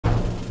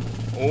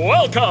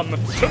Welcome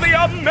to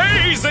the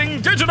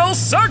amazing Digital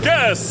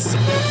Circus!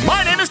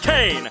 My name is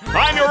Kane.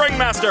 I'm your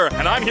ringmaster,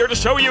 and I'm here to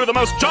show you the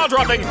most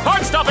jaw-dropping,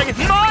 heart-stopping,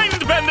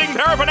 mind-bending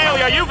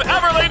paraphernalia you've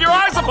ever laid your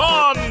eyes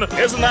upon!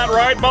 Isn't that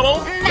right, Bubble?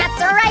 That's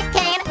right,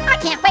 Kane. I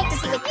can't wait to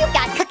see what you've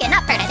got cooking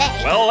up for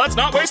today. Well, let's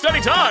not waste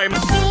any time.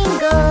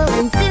 Jingle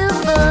and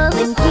Super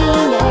and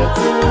Keener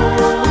too.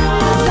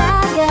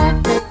 Flag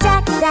up the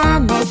decks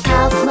and make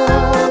house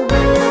more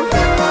room.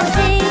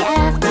 Day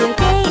after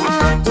day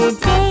after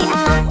day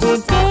after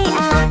day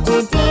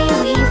after day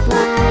we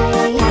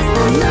fly past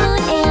the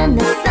moon and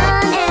the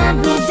sun and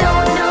we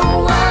don't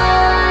know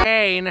why.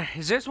 Kane,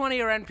 is this one of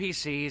your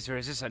NPCs or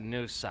is this a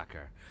new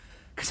sucker?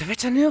 Because if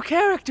it's a new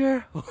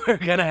character, we're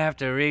gonna have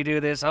to redo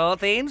this whole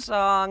theme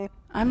song.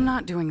 I'm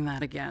not doing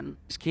that again.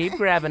 Just keep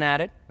grabbing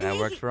at it. That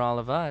worked for all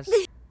of us.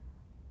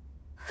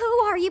 Who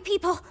are you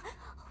people?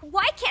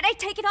 Why can't I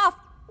take it off?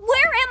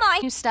 Where am I?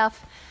 New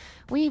stuff.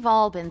 We've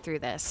all been through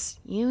this.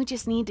 You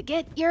just need to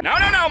get your— No,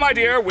 my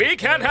dear. We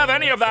can't have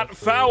any of that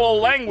foul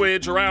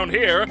language around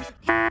here.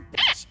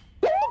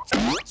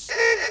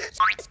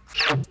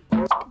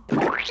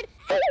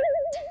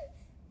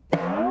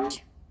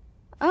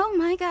 Oh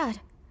my god.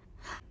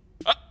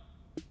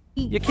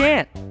 You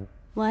can't.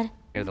 What?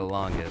 You're the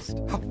longest.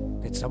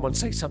 Did someone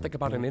say something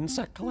about an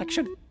insect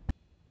collection?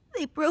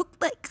 They broke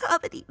my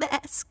comedy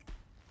mask.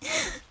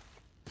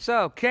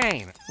 So,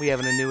 Kane, we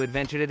having a new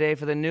adventure today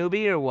for the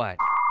newbie or what?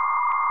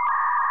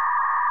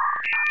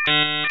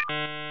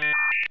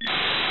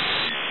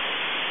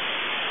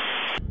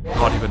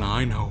 Not even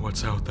I know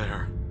what's out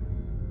there.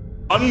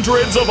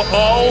 Hundreds of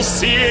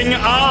all-seeing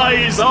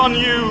eyes on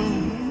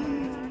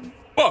you!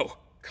 Whoa!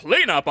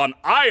 Clean up on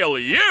aisle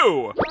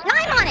U!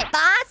 I'm on it,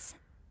 boss.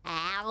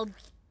 Ow.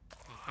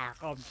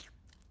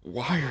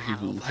 Why are you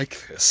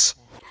like this?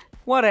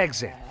 What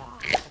exit?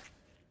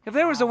 If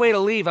there was a way to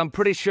leave, I'm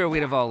pretty sure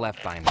we'd have all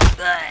left by now.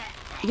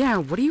 Yeah,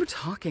 what are you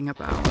talking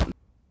about?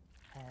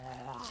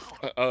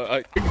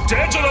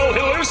 Digital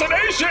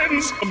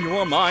hallucinations!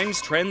 Your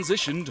mind's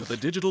transition to the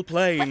digital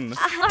plane.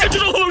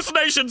 Digital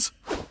hallucinations!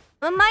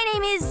 My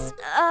name is,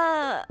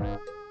 oh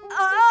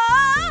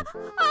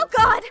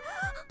god!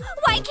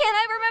 Why can't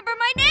I remember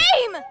my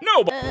name?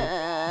 No,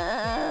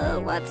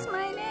 What's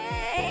my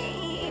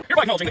name?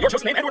 hereby acknowledging that your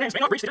chosen name and/or names may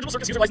not breach the Digital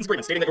Circus user license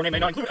agreement, stating that your name may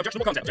not include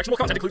objectionable content. Objectionable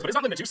content includes but is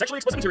not limited to sexually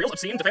explicit materials,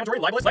 obscene, defamatory,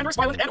 libelous, slanderous,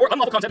 violent, and/or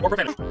unlawful content or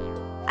profanity.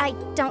 I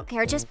don't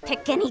care, just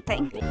pick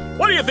anything.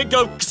 What do you think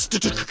of?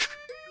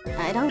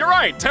 I don't— You're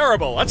right,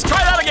 terrible. Let's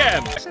try that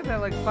again. I said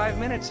that like 5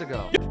 minutes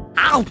ago.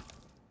 Ow!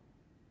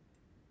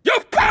 You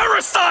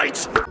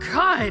parasite!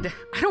 God,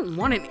 I don't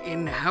want an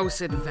in-house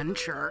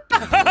adventure.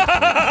 But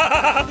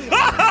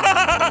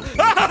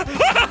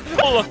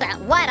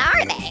what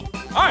are they?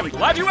 I'm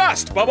glad you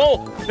asked,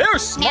 Bubble. They're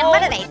small. And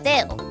what do they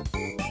do?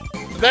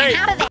 They.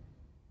 How do they—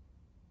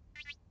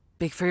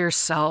 Speak for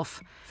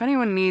yourself. If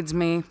anyone needs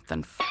me, then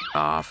f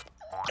off.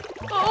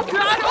 Oh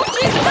god, oh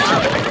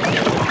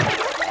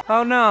jeez,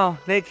 Oh no,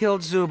 they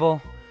killed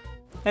Zubul.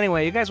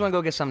 Anyway, you guys want to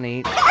go get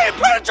something to eat? My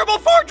impenetrable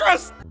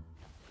fortress!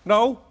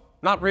 No,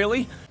 not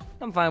really.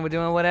 I'm fine with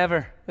doing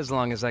whatever, as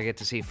long as I get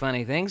to see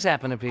funny things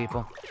happen to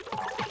people.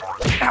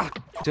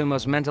 Two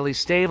most mentally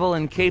stable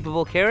and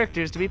capable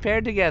characters to be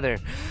paired together.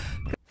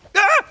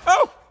 Ah!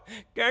 Oh!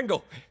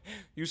 Gangle,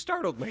 you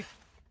startled me.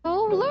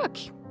 Oh, look.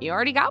 You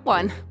already got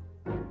one.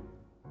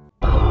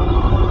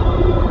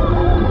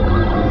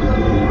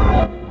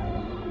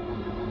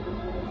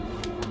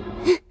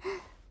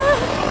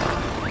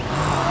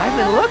 I've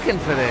been looking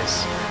for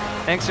this.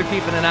 Thanks for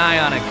keeping an eye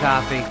on it,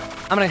 Coffee.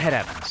 I'm gonna head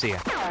out. See ya.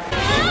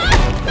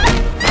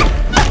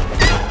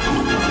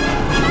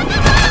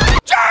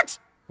 Jax!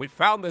 We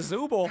found the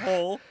Zubul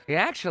hole. He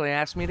actually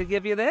asked me to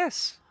give you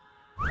this.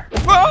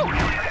 Oh!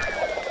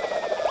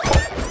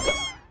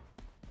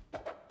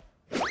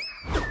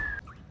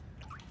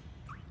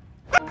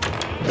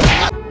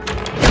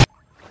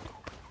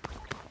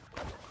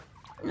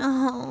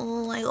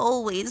 No, I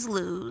always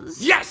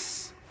lose. Yes!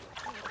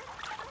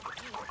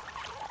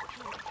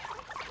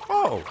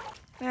 Oh.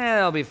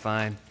 They'll be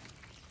fine.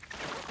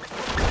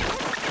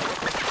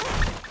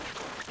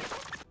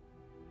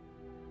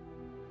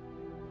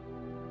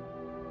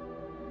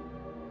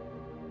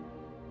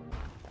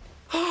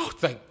 Oh,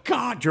 thank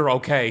God you're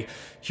okay.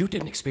 You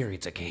didn't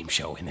experience a game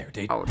show in there,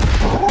 did you?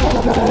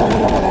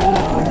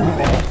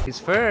 He's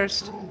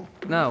first.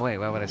 No, wait,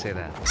 why would I say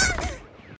that?